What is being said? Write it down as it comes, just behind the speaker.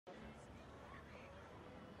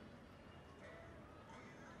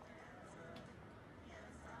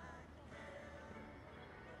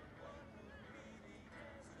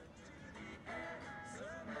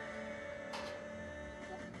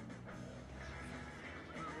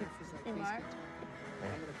Hey, Mark. I'm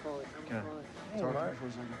gonna call it. I'm gonna call it. It's all right for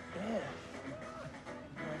a second. Yeah.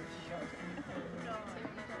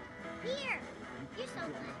 Here, you're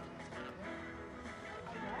something.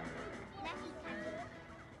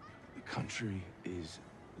 The country is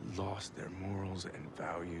lost their morals and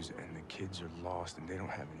values, and the kids are lost, and they don't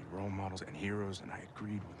have any role models and heroes, and I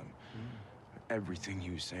agreed with him. Everything he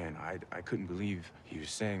was saying, I couldn't believe he was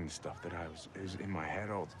saying the stuff that it was in my head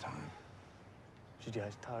all the time. Did you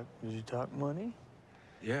guys talk? Did you talk money?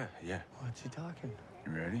 Yeah. What's he talking?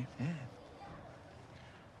 You ready? Yeah.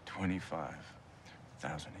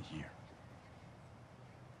 25,000 a year.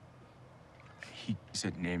 He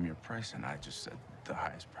said, name your price, and I just said the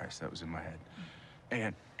highest price that was in my head.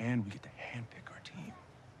 And we get to handpick our team.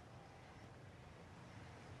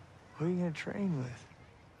 Who are you gonna train with?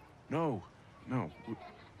 No.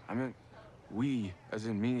 I meant we, as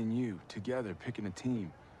in me and you, together, picking a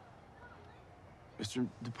team. Mr.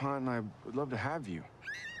 DuPont and I would love to have you.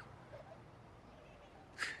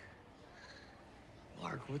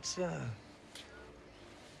 Mark, what's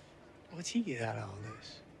he get out of all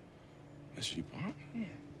this? Mr. DuPont? Yeah.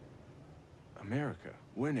 America,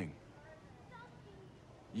 winning.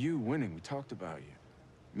 You winning, we talked about you.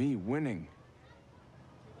 Me winning.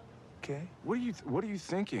 Okay. What are you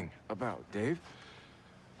thinking about, Dave?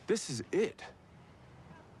 This is it.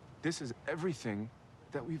 This is everything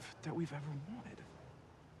that we've ever wanted.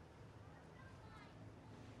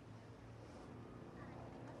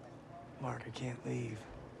 Mark, I can't leave.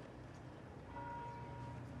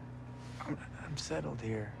 I'm settled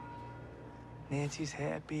here. Nancy's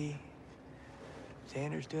happy.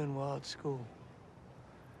 Xander's doing well at school.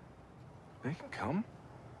 They can come.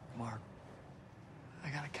 Mark, I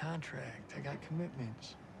got a contract. I got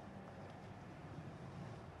commitments.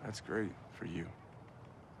 That's great for you.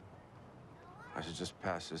 I should just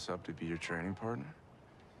pass this up to be your training partner?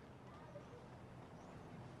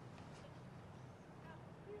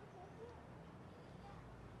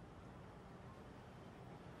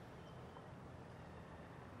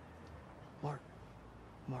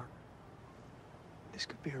 Mark, this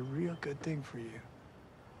could be a real good thing for you.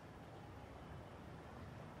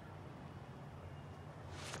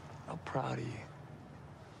 I'm proud of you.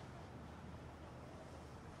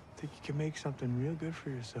 I think you can make something real good for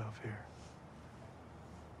yourself here.